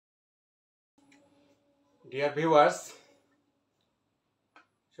Dear viewers,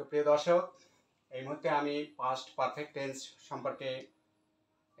 সুপ্রিয় দর্শক, এই মুহূর্তে আমি পাস্ট পারফেক্ট টেন্স সম্পর্কে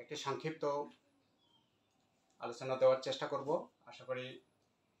একটি সংক্ষিপ্ত আলোচনা দেওয়ার চেষ্টা করব। আশা করি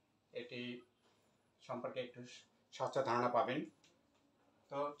এটি সম্পর্কে একটু স্বচ্ছ ধারণা পাবেন।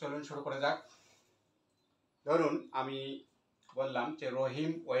 তো চলুন শুরু করে যাক। ধরুন আমি বললাম যে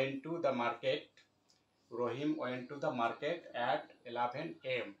রহিম went to the market. Rahim went to the market at 11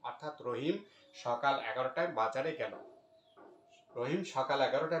 AM, অর্থাৎ রহিম সকাল 11টায় বাজারে গেল। রহিম সকাল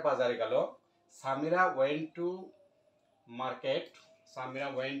 11টায় বাজারে গেল। Samira went to market. Samira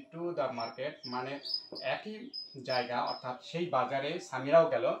went to the market মানে একই জায়গা, অর্থাৎ সেই বাজারে সামিরাও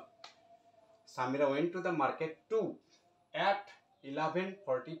গেল। Samira went to the market to at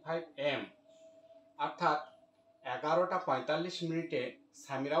 11:45 AM, অর্থাৎ 11:45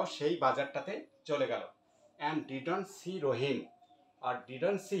 সামিরাও সেই বাজারটাতে চলে গেল। And didn't C Rahim, R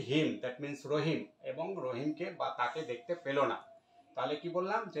didn't see him, that means রহিম, এবং রহিমকে বা তাকে দেখতে পেল না। তাহলে কি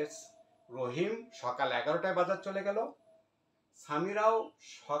বললাম যে রহিম সকাল 11টায় বাজার চলে গেল, সামিরাও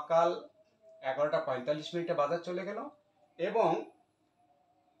সকাল 11:45 বাজার চলে গেল এবং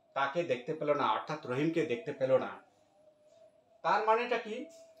তাকে দেখতে পেল না, অর্থাৎ রহিমকে দেখতে পেল না। তার মানেটা কি?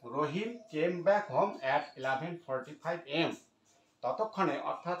 রহিম came back home at 11:45 AM। ততক্ষণে,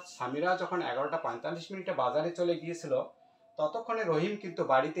 অর্থাৎ সামিরা যখন 11:45 বাজারে চলে গিয়েছিল, ততক্ষণে রহিম কিন্তু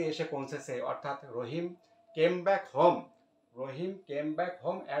বাড়িতে এসে পৌঁছেছে, অর্থাৎ রহিম came back home. Rahim came back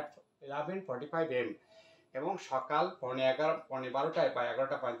home at 11:45 AM, এবং সকাল 11:45 বা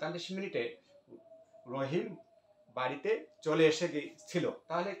 11:45 রহিম বাড়িতে চলে এসে ছিল।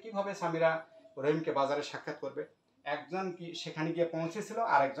 তাহলে কিভাবে সামিরা রহিমকে বাজারে সাক্ষাৎ করবে? একজন কি সেখানে গিয়ে পৌঁছেছিল,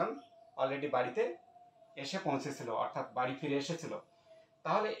 আর একজন অলরেডি বাড়িতে এসে পৌঁছেছিল, অর্থাৎ বাড়ি ফিরে এসেছিল।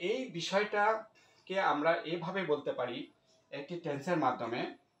 তাহলে এই বিষয়টাকে আমরা এইভাবে বলতে পারি একটি টেন্সের মাধ্যমে।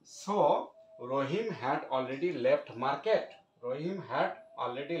 So Rahim had already left market. Rahim had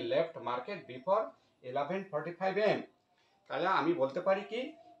already left market before 11:45 AM। তাহলে আমি বলতে পারি কি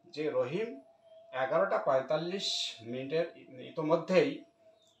যে রহিম 11:45 ইতোমধ্যেই,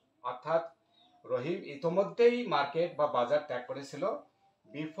 অর্থাৎ রহিম ইতোমধ্যেই মার্কেট বা বাজার ত্যাগ করেছিল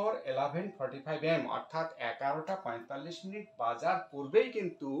বিফোর 11:45 AM, অর্থাৎ 11:45 বাজার পূর্বেই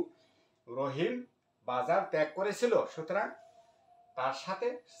কিন্তু রহিম বাজার ত্যাগ করেছিল। সুতরাং তার সাথে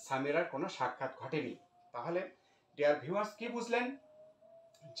সামিরার কোনো সাক্ষাৎ ঘটেনি। তাহলে ডিয়ার ভিউয়ার্স, কি বুঝলেন?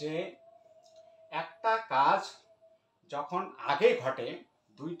 যে একটা কাজ যখন আগে ঘটে,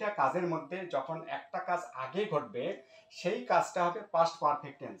 দুইটা কাজের মধ্যে যখন একটা কাজ আগে ঘটবে, সেই কাজটা হবে পাস্ট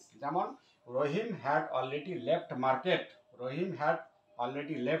পারফেক্ট টেন্স। যেমন রহিম had already left market. Rahim had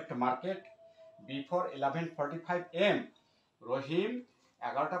already left market before 11:45 AM। রহিম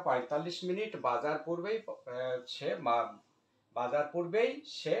 11:45 বাজার পূর্বেই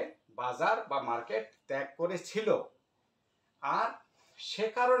সে বাজার বা মার্কেট ত্যাগ করেছিল। আর সে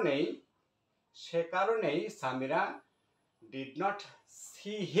কারণেই Samira did not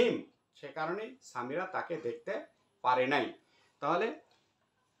see him, সে কারণেই সামিরা তাকে দেখতে পারে নাই। তাহলে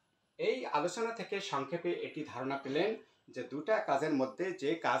এই আলোচনা থেকে সংক্ষেপে এটি ধারণা পেলেন যে দুটা কাজের মধ্যে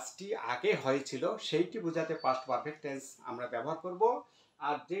যে কাজটি আগে হয়েছিল সেইটি বোঝাতে পাস্ট পারফেক্ট টেন্স আমরা ব্যবহার করব,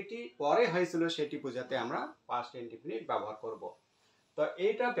 আর যেটি পরে হয়েছিল সেটি বোঝাতে আমরা পাস্ট ইনডিফিনিট ব্যবহার করব। তো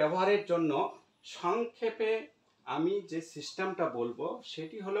এইটা ব্যবহারের জন্য সংক্ষেপে আমি যে সিস্টেমটা বলবো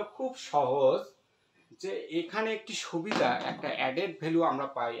সেটি হলো খুব সহজ। যে এখানে একটি সুবিধা, একটা অ্যাডেড ভ্যালু আমরা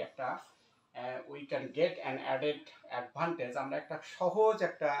পাই, একটা we can get an added advantage, আমরা একটা সহজ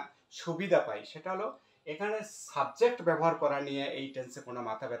একটা সুবিধা পাই। সেটা হলো এখানে সাবজেক্ট ব্যবহার করা নিয়ে এই টেন্সে কোনো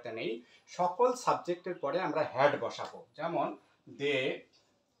মাথা ব্যথা নেই। সকল সাবজেক্টের পরে আমরা হ্যাড বসাবো। যেমন দে,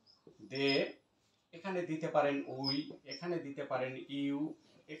 এখানে দিতে পারেন উই, এখানে দিতে পারেন ইউ,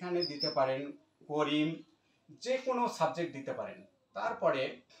 এখানে দিতে পারেন করিম, যে কোনো সাবজেক্ট দিতে পারেন। তারপরে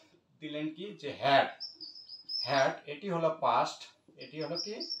দিলেন কি যে হ্যাড। এটি হলো পাস্ট, এটি হলো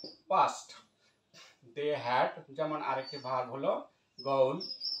কি পাস্ট। দে হ্যাড, যেমন আরেকটি ভার্ব হলো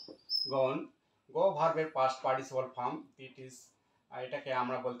গন। গো ভার্বের past participle form, it is, এটাকে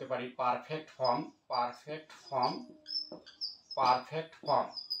আমরা বলতে পারি পারফেক্ট ফর্ম।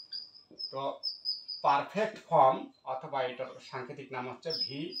 তো পারফেক্ট ফর্ম, অথবা এটার সাংকেতিক নাম হচ্ছে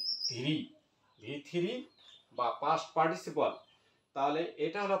V3 বা পাস্ট পার্টিসিপল। তাহলে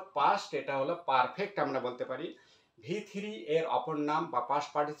এটা হলো পাস্ট, এটা হলো পারফেক্ট আমরা বলতে পারি। V3 এর অপর নাম বা পাস্ট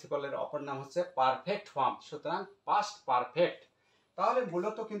পার্টিসিপলের অপর নাম হচ্ছে পারফেক্ট ফর্ম। সুতরাং পাস্ট পারফেক্ট। তাহলে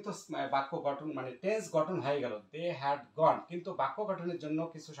মূলত কিন্তু বাক্য গঠন মানে টেন্স গঠন হয়ে গেল দে হ্যাড গন, কিন্তু বাক্য গঠনের জন্য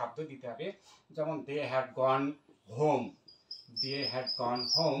কিছু শব্দ দিতে হবে। যেমন দে হ্যাড গন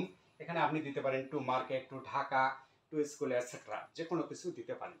হোম, এখানে আপনি দিতে পারেন to market, two Dhaka, to school, etcetera, যে কোনো কিছু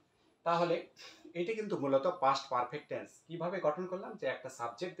দিতে পারেন। তাহলে এটি কিন্তু মূলত পাস্ট পারফেক্ট টেন্স। কিভাবে গঠন করলাম, যে একটা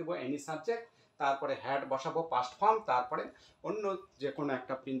সাবজেক্ট দেবো, এনি সাবজেক্ট, তারপরে হ্যাড বসাবো পাস্ট ফর্ম, তারপরে অন্য যে কোনো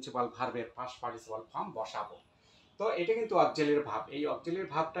একটা প্রিন্সিপাল ভার্বের পাস্ট পার্টিসিপাল ফর্ম বসাবো। তো এটা কিন্তু অক্সিলিয়ারি ভার্ব। এই অক্সিলিয়ারি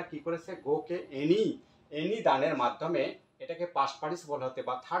ভার্বটা কি করেছে, গোকে এনি দানের মাধ্যমে এটাকে পাস্ট পার্টিসিপল হতে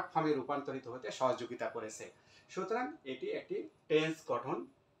বা থার্ড ফর্মে রূপান্তরিত হতে সহযোগিতা করেছে। সুতরাং এটি একটি টেন্স গঠন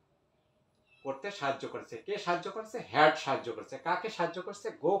করতে সাহায্য করেছে। কে সাহায্য করেছে? হ্যাড সাহায্য করেছে। কাকে সাহায্য করেছে?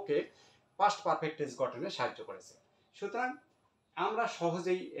 গোকে পাস্ট পারফেক্ট টেন্স গঠনে সাহায্য করেছে। সুতরাং আমরা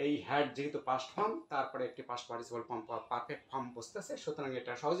সহজেই এই হ্যাড যেহেতু পাস্ট ফর্ম, তারপরে একটি past participle form perfect form বুঝতেছে, সুতরাং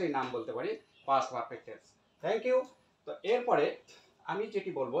এটা সহজেই নাম বলতে পারি past perfect tense. Thank you. তো এরপরে আমি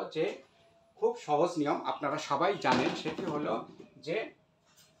যেটি বলবো, যে খুব সহজ নিয়ম আপনারা সবাই জানেন, সেটি হলো যে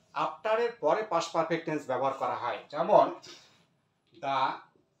আফটারের পরে পাস্ট পারফেক্ট টেন্স ব্যবহার করা হয়। যেমন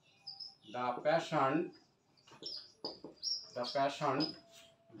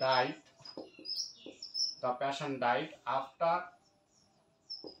the patient died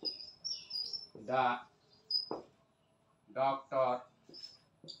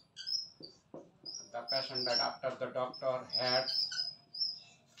after the doctor had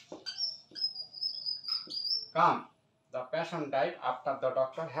come. The patient died after the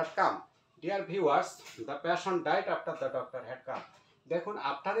doctor had come. Dear viewers, the patient died after the doctor had come. দেখুন,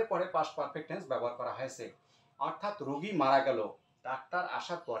 আফটারের পরে পাস্ট পারফেক্ট টেন্স ব্যবহার করা হয়েছে, অর্থাৎ রোগী মারা গেল ডাক্তার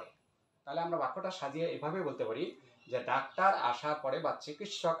আসার পরে। তাহলে আমরা বাক্যটা সাজিয়ে এভাবে বলতে পারি যে ডাক্তার আসার পরে বা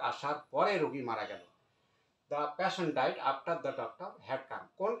চিকিৎসক আসার পরে রোগী মারা গেল। The patient died after the doctor had come.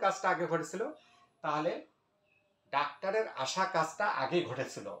 কোন কাজটা আগে ঘটেছিল? তাহলে ডাক্তারের আসা কাজটা আগে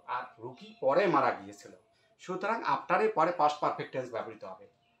ঘটেছিল আর রোগী পরে মারা গিয়েছিল। সুতরাং আফটারের পরে পাস্ট পারফেক্ট টেন্স ব্যবহৃত হবে।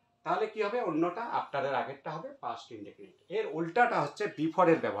 তাহলে কি হবে? অন্যটা আফটারের আগেরটা হবে পাস্ট ইনডেফিনিট। এর উল্টাটা হচ্ছে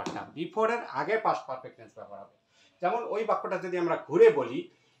বিফোরের ব্যবহারটা। বিফোরের আগে পাস্ট পারফেক্ট টেন্স ব্যবহার হবে। যেমন ওই বাক্যটা যদি আমরা ঘুরে বলি,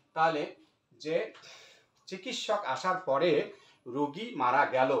 তাহলে যে চিকিৎসক আসার পরে রোগী মারা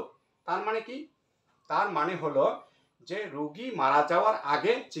গেল, তার মানে কি? তার মানে হলো যে রোগী মারা যাওয়ার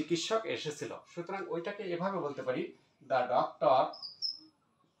আগে চিকিৎসক এসেছিল। সুতরাং ওইটাকে এভাবে বলতে পারি, the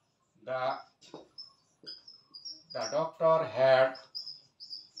doctor had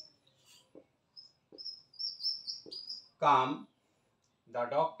come the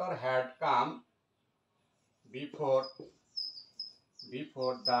doctor had come before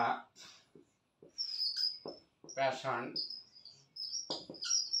the patient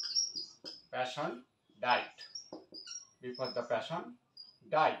died. Before the patient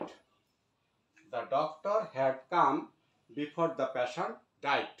died. The doctor had come before the patient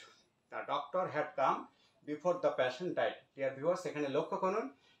died. The doctor had come before the patient died. Dear viewers, এখানে লক্ষ্য করুন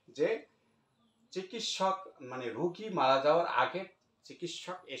যে চিকিৎসক মানে রোগী মারা যাওয়ার আগে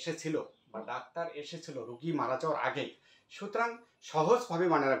চিকিৎসক এসেছিল বা ডাক্তার এসেছিল রোগী মারা যাওয়ার আগে। সুতরাং সহজভাবে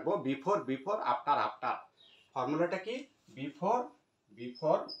মনে রাখবো বিফোর আফটার। ফর্মুলাটা কি? Before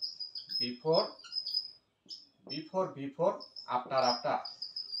after.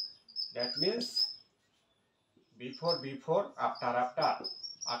 That means before after.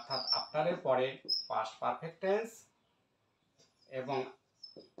 অর্থাৎ আফটারের পরে পাস্ট পারফেক্ট টেন্স এবং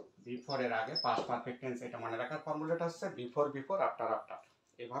বিফোরের আগে পাস্ট পারফেক্ট টেন্স। এটা মনে রাখার ফর্মুলাটা হচ্ছে বিফোর আফটার।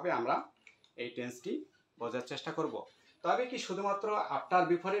 এভাবে আমরা এই টেন্সটি বোঝার চেষ্টা করব। তবে কি শুধুমাত্র আফটার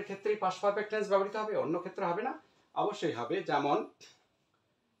বিফোরের ক্ষেত্রেই পাস্ট পারফেক্ট টেন্স ব্যবহৃত হবে? অন্য ক্ষেত্রে হবে না? অবশ্যই হবে। যেমন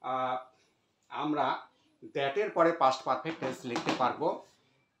আমরা দ্যাটের পরে পাস্ট পারফেক্ট টেন্স লিখতে পারবো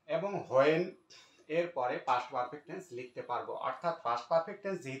এবং হোয়েন এর পরে পাস্ট পারফেক্ট টেন্স লিখতে পারবো। অর্থাৎ পাস্ট পারফেক্ট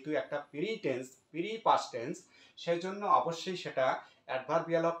টেন্স যেহেতু একটা প্রি পাস্ট টেন্স, সেজন্য অবশ্যই সেটা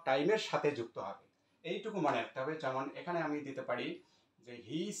অ্যাডভার্বিয়াল অফ টাইমের সাথে যুক্ত হবে। এইটুকু মনে রাখতে হবে। যেমন এখানে আমি দিতে পারি যে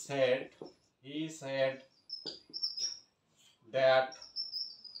হি সেড দ্যাট।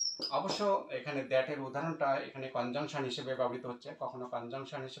 অবশ্য এখানে দ্যাটের উদাহরণটা এখানে কনজাংশন হিসেবে ব্যবহৃত হচ্ছে, কখনো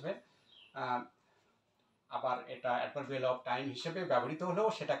কনজাংশন হিসেবে, আবার এটা অ্যাডভার্বিয়াল অফ টাইম হিসেবে ব্যবহৃত হলেও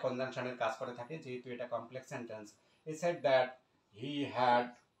সেটা কনজাংশনের কাজ করে থাকে, যেহেতু এটা complex sentence. He said that he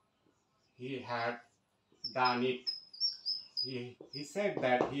had done it. He said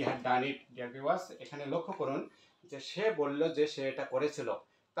that he had done it. Dear viewers, এখানে লক্ষ্য করুন যে সে বলল যে সে এটা করেছিল।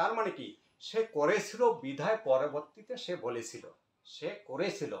 তার মানে কি? সে করেছিল বিধায় পরবর্তীতে সে বলেছিল সে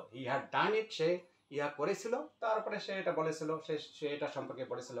করেছিল। হি হ্যাড ডান ইট, সে ইহা করেছিল, তারপরে সে এটা বলেছিল, সে এটা সম্পর্কে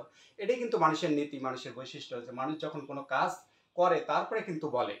বলেছিল। এটাই কিন্তু মানুষের নীতি, মানুষের বৈশিষ্ট্য, যে মানুষ যখন কোনো কাজ করে তারপরে কিন্তু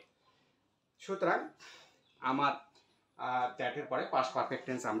বলে। সুতরাং আমার দ্যাটের পরে পাস্ট পারফেক্ট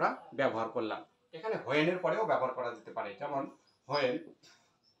টেন্স আমরা ব্যবহার করলাম। এখানে হোয়েনের পরেও ব্যবহার করা যেতে পারে। যেমন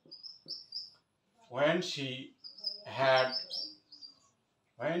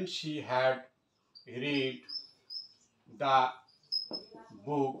when she had read the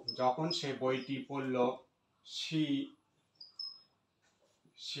বুক, যখন সে বইটি পড়ল, she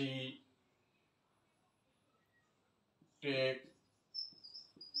take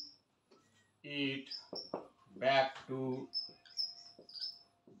it back to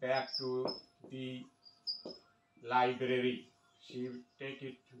the library. She take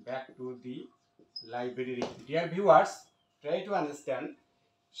it back to the library. Dear viewers, try to understand.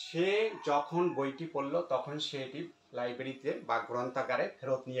 সে যখন বইটি পড়ল তখন সে এটি লাইব্রেরিতে বা গ্রন্থাগারে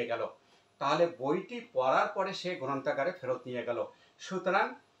ফেরত নিয়ে গেল। তাহলে বইটি পড়ার পরে সে গ্রন্থাগারে ফেরত নিয়ে গেল। সুতরাং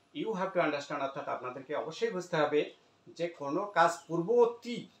ইউ হ্যাভ টু আন্ডারস্ট্যান্ড, অর্থাৎ আপনাদেরকে অবশ্যই বুঝতে হবে যে কোনো কাজ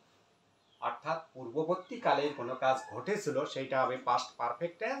পূর্ববর্তী, অর্থাৎ পূর্ববর্তী কালে কোনো কাজ ঘটেছিল সেইটা হবে পাস্ট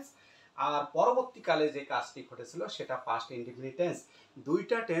পারফেক্ট টেন্স, আর পরবর্তীকালে যে কাজটি ঘটেছিল সেটা পাস্ট ইনডিফিনিট টেন্স।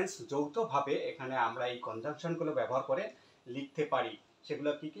 দুইটা টেন্স যৌথভাবে এখানে আমরা এই কনজাংশনগুলো ব্যবহার করে লিখতে পারি।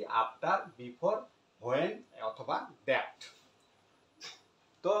 সেগুলো কি কি? আফটার, বিফোর, হোয়েন অথবা দ্যাট।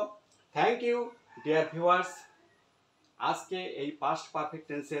 তো থ্যাংক ইউ ডিয়ার ভিউয়ার্স, আজকে এই পাস্ট পারফেক্ট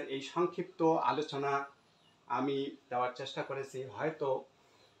টেন্সের এই সংক্ষিপ্ত আলোচনা আমি দেওয়ার চেষ্টা করেছি। হয়তো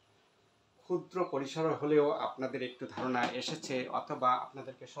ক্ষুদ্র পরিসর হলেও আপনাদের একটু ধারণা এসেছে অথবা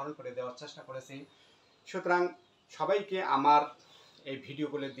আপনাদেরকে স্মরণ করে দেওয়ার চেষ্টা করেছি। সুতরাং সবাইকে আমার এই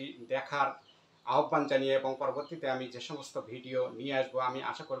ভিডিওগুলো দেখার আহ্বান জানিয়ে এবং পরবর্তীতে আমি যে সমস্ত ভিডিও নিয়ে আসবো আমি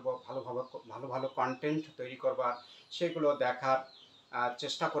আশা করব ভালো ভালো কন্টেন্ট তৈরি করবার, সেগুলো দেখার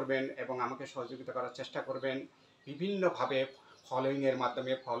চেষ্টা করবেন এবং আমাকে সহযোগিতা করার চেষ্টা করবেন বিভিন্নভাবে, ফলোইংয়ের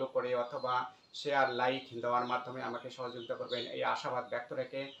মাধ্যমে, ফলো করে অথবা শেয়ার লাইক দেওয়ার মাধ্যমে আমাকে সহযোগিতা করবেন, এই আশাবাদ ব্যক্ত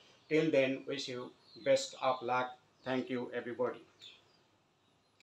রেখে till then wish you best of luck. Thank you everybody.